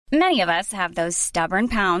Many of us have those stubborn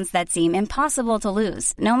pounds that seem impossible to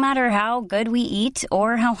lose, no matter how good we eat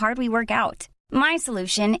or how hard we work out. My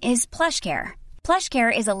solution is PlushCare.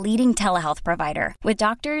 PlushCare is a leading telehealth provider with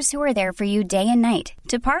doctors who are there for you day and night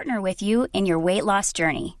to partner with you in your weight loss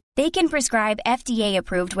journey. They can prescribe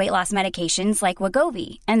FDA-approved weight loss medications like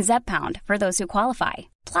Wegovy and Zepbound for those who qualify.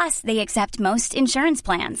 Plus, they accept most insurance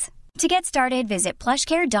plans. To get started, visit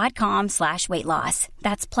plushcare.com/weightloss.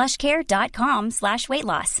 That's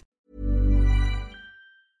plushcare.com/weightloss.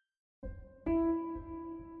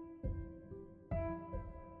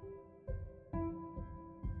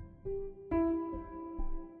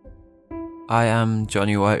 I am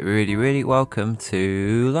Johnny White, really welcome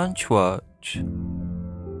to Lunch Watch.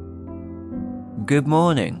 Good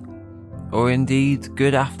morning, or indeed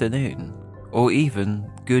good afternoon, or even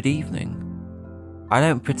good evening. I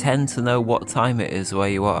don't pretend to know what time it is where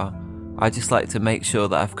you are. I just like to make sure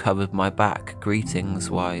that I've covered my back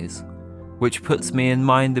greetings-wise, which puts me in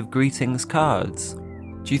mind of greetings cards.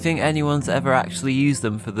 Do you think anyone's ever actually used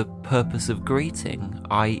them for the purpose of greeting,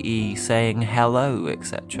 i.e. saying hello,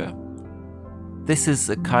 etc.? This is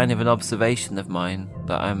a kind of an observation of mine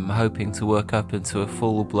that I'm hoping to work up into a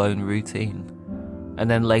full-blown routine, and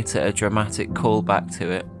then later a dramatic callback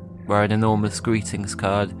to it, where an enormous greetings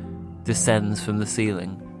card descends from the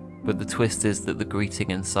ceiling, but the twist is that the greeting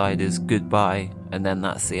inside is goodbye, and then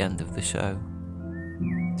that's the end of the show.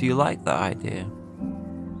 Do you like that idea?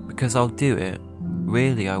 Because I'll do it.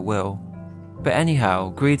 Really, I will. But anyhow,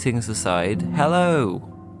 greetings aside, hello,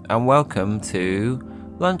 and welcome to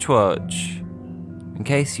Lunch Watch. In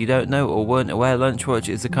case you don't know or weren't aware, Lunch Watch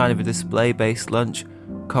is a kind of a display-based lunch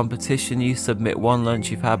competition. You submit one lunch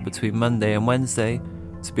you've had between Monday and Wednesday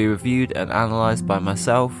to be reviewed and analysed by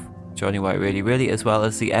myself, Johnny White really, as well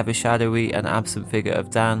as the ever-shadowy and absent figure of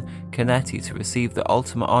Dan Canetti to receive the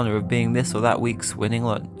ultimate honour of being this or that week's winning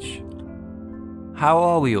lunch. How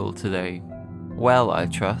are we all today? Well, I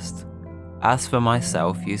trust. As for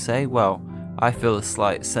myself, you say, well, I feel a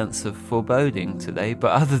slight sense of foreboding today,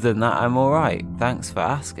 but other than that, I'm alright, thanks for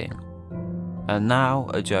asking. And now,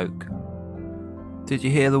 a joke. Did you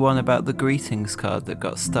hear the one about the greetings card that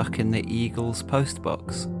got stuck in the Eagles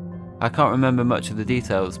postbox? I can't remember much of the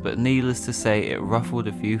details, but needless to say, it ruffled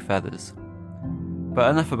a few feathers. But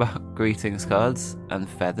enough about greetings cards and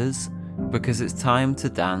feathers, because it's time to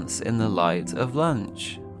dance in the light of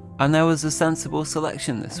lunch. And there was a sensible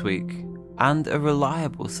selection this week, and a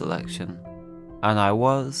reliable selection. And I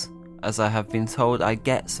was, as I have been told I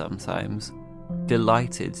get sometimes,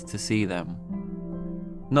 delighted to see them.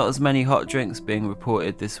 Not as many hot drinks being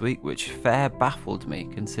reported this week, which fair baffled me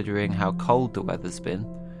considering how cold the weather's been.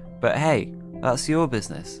 But hey, that's your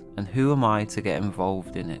business, and who am I to get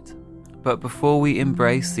involved in it? But before we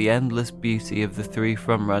embrace the endless beauty of the three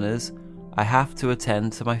frontrunners, I have to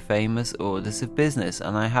attend to my famous orders of business,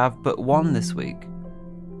 and I have but one this week.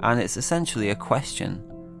 And it's essentially a question.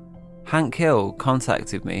 Hank Hill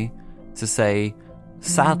contacted me to say,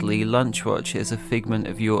 sadly, Lunch Watch is a figment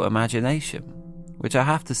of your imagination, which I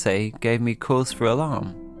have to say gave me cause for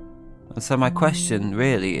alarm. And so my question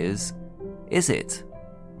really is it?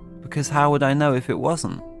 Because how would I know if it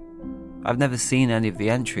wasn't? I've never seen any of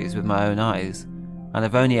the entries with my own eyes, and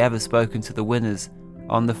I've only ever spoken to the winners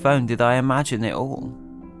on the phone. Did I imagine it all?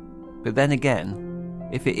 But then again,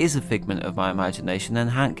 if it is a figment of my imagination, then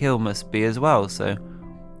Hank Hill must be as well, so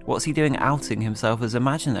what's he doing outing himself as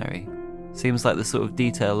imaginary? Seems like the sort of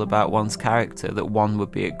detail about one's character that one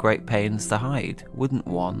would be at great pains to hide, wouldn't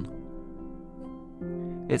one?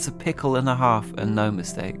 It's a pickle and a half and no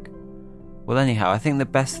mistake. Well anyhow, I think the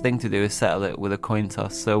best thing to do is settle it with a coin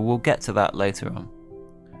toss, so we'll get to that later on.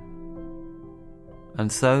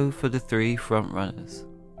 And so for the three front runners.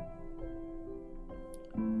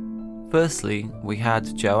 Firstly, we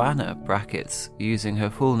had Joanna brackets using her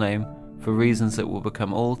full name for reasons that will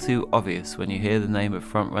become all too obvious when you hear the name of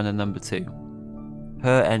frontrunner number 2.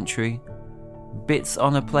 Her entry, bits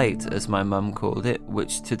on a plate as my mum called it,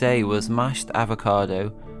 which today was mashed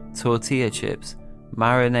avocado, tortilla chips,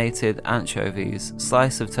 marinated anchovies,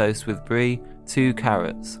 slice of toast with brie, 2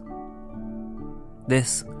 carrots.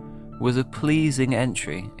 This was a pleasing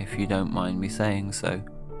entry, if you don't mind me saying so.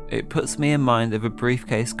 It puts me in mind of a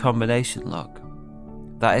briefcase combination lock.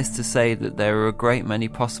 That is to say that there are a great many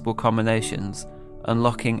possible combinations,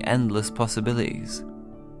 unlocking endless possibilities.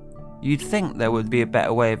 You'd think there would be a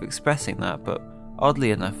better way of expressing that, but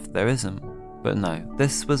oddly enough there isn't. But no,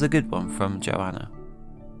 this was a good one from Joanna.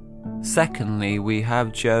 Secondly, we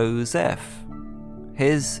have Joseph.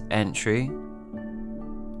 His entry,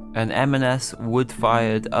 an M&S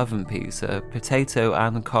wood-fired oven pizza, potato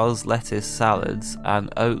and cos lettuce salads,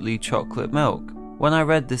 and Oatly chocolate milk, When I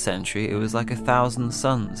read this entry, it was like 1,000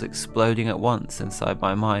 suns exploding at once inside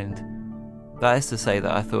my mind. That is to say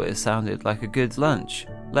that I thought it sounded like a good lunch.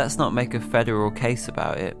 Let's not make a federal case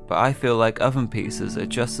about it, but I feel like oven pizzas are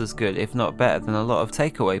just as good, if not better, than a lot of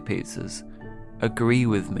takeaway pizzas. Agree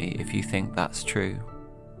with me if you think that's true.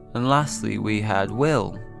 And lastly, we had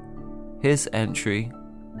Will. His entry: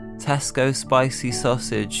 Tesco spicy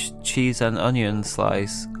sausage, cheese and onion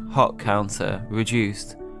slice, hot counter,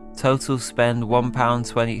 reduced. Total spend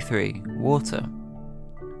 £1.23. Water.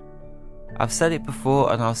 I've said it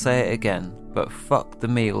before and I'll say it again, but fuck the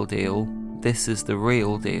meal deal. This is the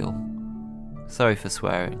real deal. Sorry for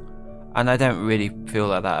swearing. And I don't really feel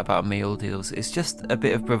like that about meal deals. It's just a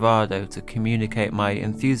bit of bravado to communicate my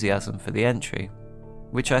enthusiasm for the entry,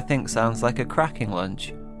 which I think sounds like a cracking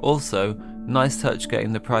lunch. Also, nice touch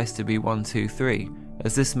getting the price to be £1.23,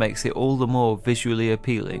 as this makes it all the more visually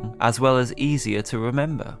appealing, as well as easier to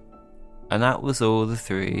remember. And that was all the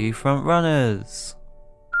 3 front runners.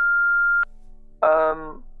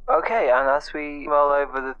 Okay, and as we mull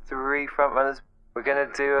over the 3 front runners, we're going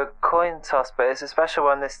to do a coin toss, but it's a special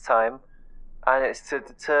one this time, and it's to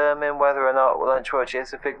determine whether or not Lunchwatch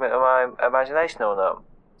is a figment of my imagination or not.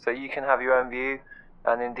 So you can have your own view,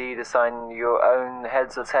 and indeed assign your own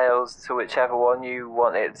heads or tails to whichever one you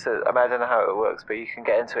want it to. I don't know how it works, but you can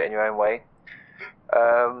get into it in your own way.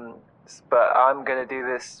 But I'm going to do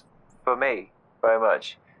this for me, very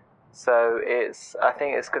much. So I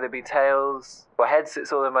think it's going to be tails. Well, heads,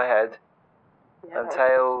 it's all in my head. Yeah. And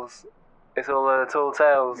tails, it's all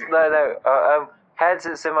tails. No. Heads,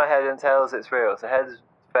 it's in my head, and tails, it's real. So heads,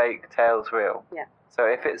 fake, tails, real. Yeah. So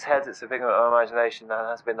if it's heads, it's a figment of my imagination, and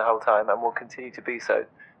has been the whole time, and will continue to be so.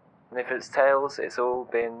 And if it's tails, it's all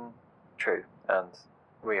been true and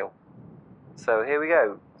real. So here we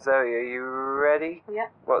go. Zoe, are you ready? Yeah.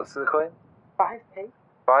 What's the coin? 5p.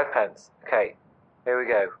 5 pence. Okay, here we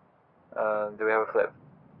go. Do we have a flip?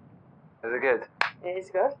 Is it good? It is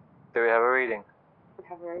good. Do we have a reading? We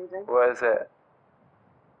have a reading. What is it?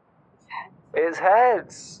 It's heads. It's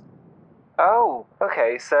heads! Oh,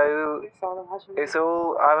 okay, so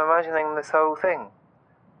I'm imagining this whole thing.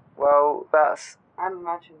 Well, I'm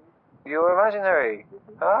imagining. You're imaginary.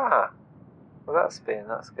 Mm-hmm. Ah, well that's good.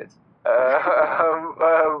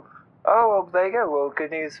 Oh, well, there you go. Well,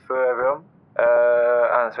 good news for everyone,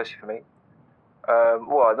 and especially for me.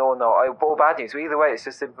 Or bad news. Either way, it's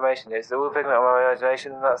just information. It's all figment of my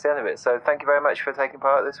imagination, and that's the end of it. So thank you very much for taking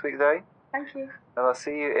part this week, Zoe. Thank you. And I'll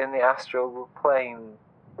see you in the astral plane.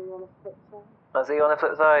 See you on the flip side. I'll see you on the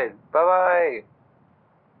flip side. Bye-bye.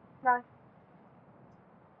 Bye.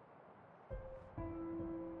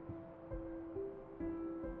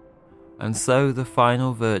 And so the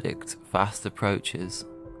final verdict fast approaches.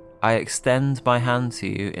 I extend my hand to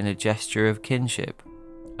you in a gesture of kinship,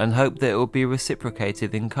 and hope that it will be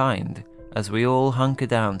reciprocated in kind as we all hunker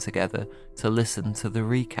down together to listen to the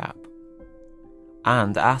recap.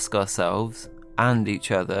 And ask ourselves, and each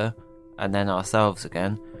other, and then ourselves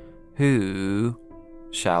again, who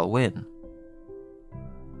shall win?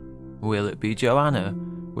 Will it be Joanna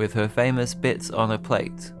with her famous bits on a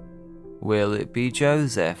plate? Will it be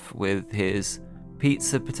Joseph with his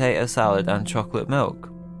pizza, potato salad and chocolate milk?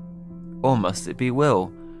 Or must it be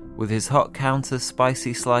Will with his hot counter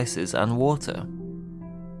spicy slices and water?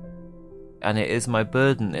 And it is my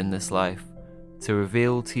burden in this life to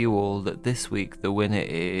reveal to you all that this week the winner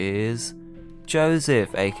is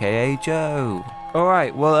Joseph, aka Joe.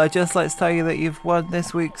 Alright, well I'd just like to tell you that you've won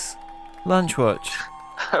this week's Lunchwatch.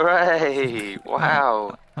 Hooray!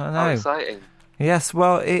 Wow. I know. How exciting. Yes,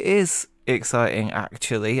 well it is exciting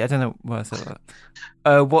actually. I don't know why I said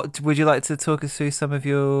that. What would you like to talk us through some of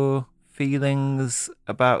your feelings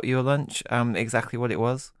about your lunch? Exactly what it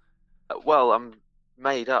was? Well, I'm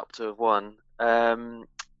made up to have won.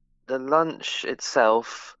 The lunch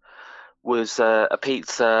itself was a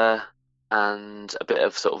pizza and a bit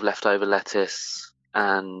of sort of leftover lettuce.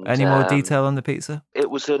 And any more detail on the pizza? It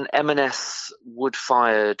was an M&S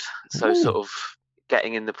wood-fired, so Ooh. Sort of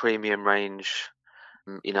getting in the premium range.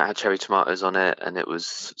 You know, it had cherry tomatoes on it, and it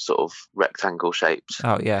was sort of rectangle shaped.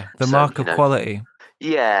 Oh yeah, the mark of quality.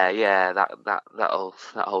 Yeah, that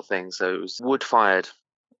whole thing. So it was wood-fired,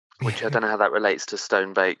 which I don't know how that relates to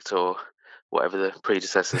stone-baked or whatever the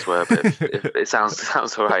predecessors were, but if it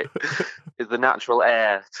sounds all right. It's the natural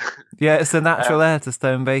air. Yeah, it's the natural air to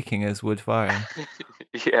stone baking as wood firing.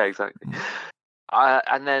 Yeah, exactly.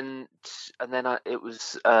 And then it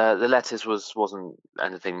was the lettuce wasn't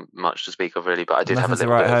anything much to speak of really, but I did have a little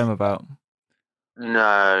to write bit home about.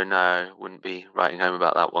 No, wouldn't be writing home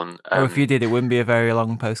about that one. Or if you did, it wouldn't be a very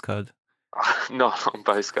long postcard. Not a long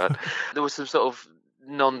postcard. There was some sort of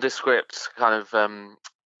nondescript kind of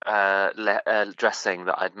dressing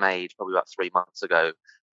that I'd made probably about 3 months ago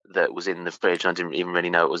that was in the fridge, and I didn't even really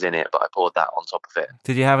know it was in it, but I poured that on top of it.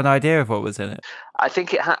 Did you have an idea of what was in it? I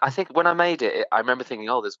think I think when I made it, I remember thinking,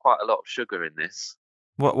 oh, there's quite a lot of sugar in this.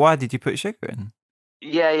 Why did you put sugar in?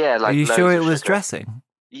 Yeah. Like, are you sure it was sugar. Dressing?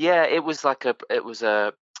 Yeah, it was like a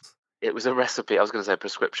recipe. I was going to say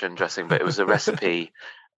prescription dressing, but it was a recipe.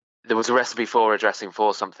 There was a recipe for a dressing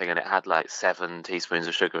for something, and it had like 7 teaspoons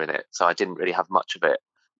of sugar in it. So I didn't really have much of it.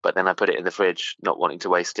 But then I put it in the fridge, not wanting to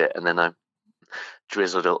waste it, and then I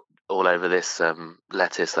drizzled it all over this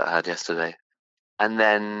lettuce that I had yesterday. And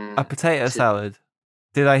then a potato salad.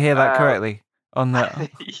 Did I hear that correctly? On the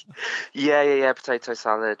yeah, potato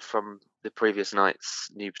salad from the previous night's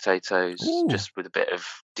new potatoes, Ooh. just with a bit of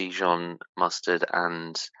Dijon mustard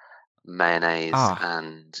and mayonnaise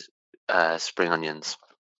and spring onions.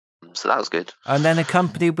 So that was good. And then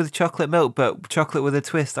accompanied with chocolate milk, but chocolate with a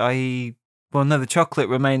twist, i.e. Well, no, the chocolate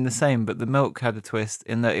remained the same, but the milk had a twist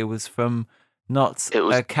in that it was from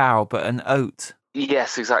a cow, but an oat.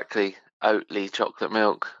 Yes, exactly. Oatly chocolate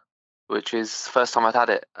milk, which is the first time I'd had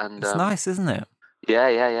it. And it's nice, isn't it?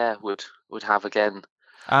 Yeah. Would have again.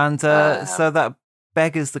 And so that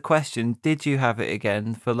beggars the question, did you have it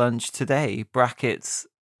again for lunch today? Brackets,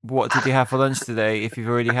 what did you have for lunch today if you've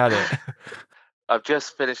already had it? I've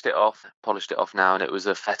just finished it off, polished it off now, and it was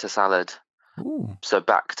a feta salad. Ooh. So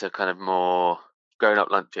back to kind of more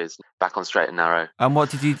grown-up lunches, back on straight and narrow. And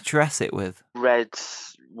what did you dress it with? Red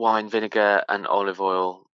wine vinegar and olive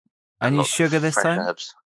oil. And you sugar this time?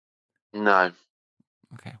 Herbs. No.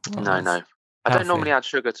 Okay. Well, no. I don't normally add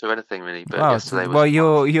sugar to anything really, but yesterday was... Well,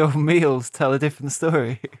 your meals tell a different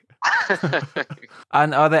story.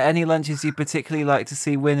 And are there any lunches you particularly like to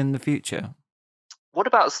see win in the future? What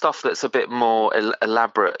about stuff that's a bit more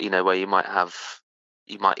elaborate, where you might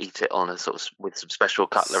eat it on a sort of with some special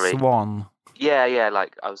cutlery? Swan. Yeah,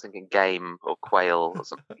 like I was thinking game or quail or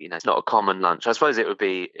something, it's not a common lunch. I suppose it would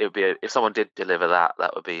be if someone did deliver that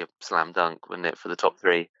would be a slam dunk, wouldn't it, for the top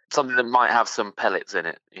 3? Something that might have some pellets in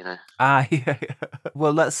it, Yeah.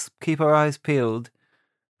 Well, let's keep our eyes peeled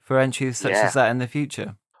for entries such as that in the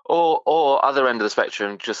future. Or other end of the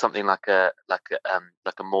spectrum, just something like a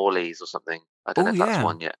Morley's or something. I don't know if that's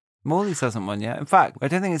one yet. Morley's hasn't won yet. In fact, I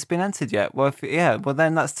don't think it's been entered yet. Well,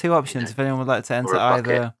 then that's 2 options. If anyone would like to enter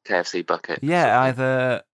either KFC bucket. Yeah,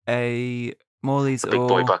 either a Morley's or a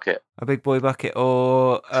big boy bucket,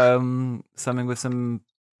 or something with some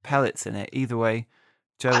pellets in it. Either way,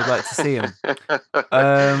 Joe would like to see them.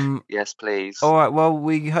 Yes, please. All right. Well,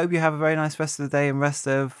 we hope you have a very nice rest of the day and rest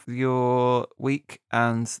of your week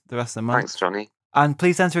and the rest of the month. Thanks, Johnny. And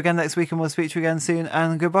please enter again next week, and we'll speak to you again soon.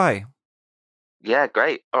 And goodbye. Yeah,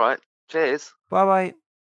 great. All right. Cheers. Bye-bye.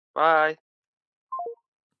 Bye.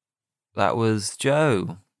 That was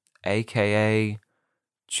Joe, a.k.a.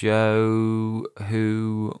 Joe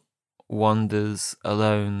who wanders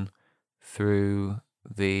alone through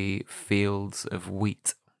the fields of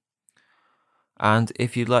wheat. And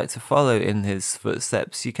if you'd like to follow in his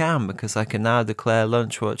footsteps, you can, because I can now declare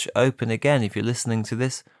Lunchwatch open again. If you're listening to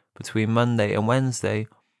this between Monday and Wednesday,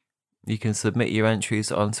 you can submit your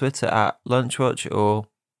entries on Twitter at Lunchwatch or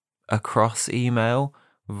across email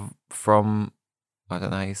from, I don't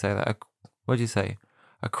know how you say that. What do you say?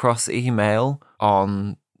 Across email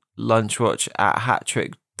on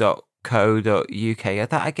lunchwatch@hattrick.co.uk.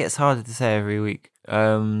 That gets harder to say every week.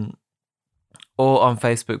 Or on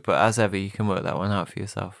Facebook, but as ever, you can work that one out for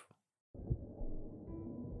yourself.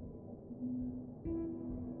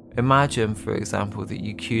 Imagine, for example, that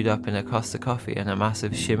you queued up in a Costa Coffee in a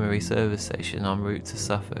massive shimmery service station en route to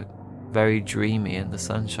Suffolk, very dreamy in the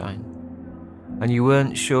sunshine. And you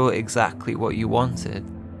weren't sure exactly what you wanted,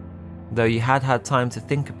 though you had had time to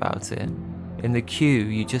think about it. In the queue,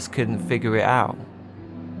 you just couldn't figure it out.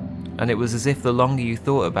 And it was as if the longer you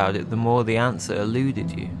thought about it, the more the answer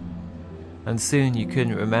eluded you. And soon you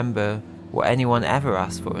couldn't remember what anyone ever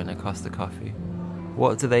asked for in a Costa Coffee.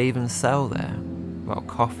 What do they even sell there? Well,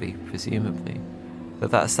 coffee, presumably.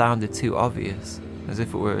 But that sounded too obvious, as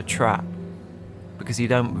if it were a trap. Because you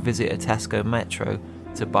don't visit a Tesco Metro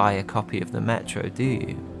to buy a copy of the Metro, do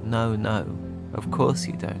you? No, of course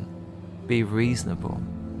you don't. Be reasonable.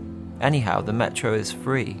 Anyhow, the Metro is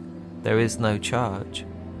free. There is no charge.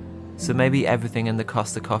 So maybe everything in the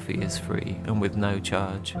Costa Coffee is free and with no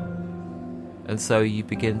charge. And so you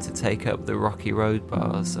begin to take up the Rocky Road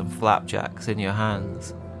bars and flapjacks in your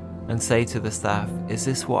hands and say to the staff, is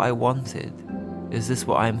this what I wanted? Is this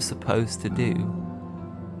what I am supposed to do?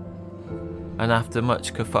 And after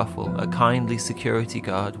much kerfuffle, a kindly security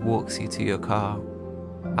guard walks you to your car,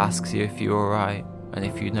 asks you if you're alright and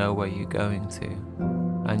if you know where you're going to.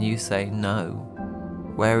 and you say no,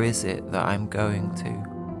 where is it that I'm going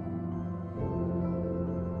to?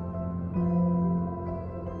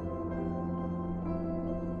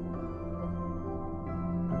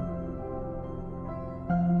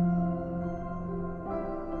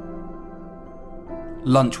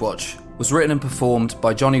 Lunchwatch was written and performed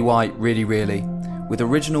by Johnny White Really Really, with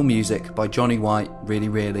original music by Johnny White Really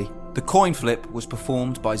Really. The coin flip was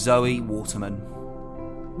performed by Zoe Waterman.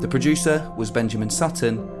 The producer was Benjamin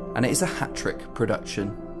Sutton, and it is a hat-trick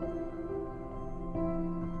production.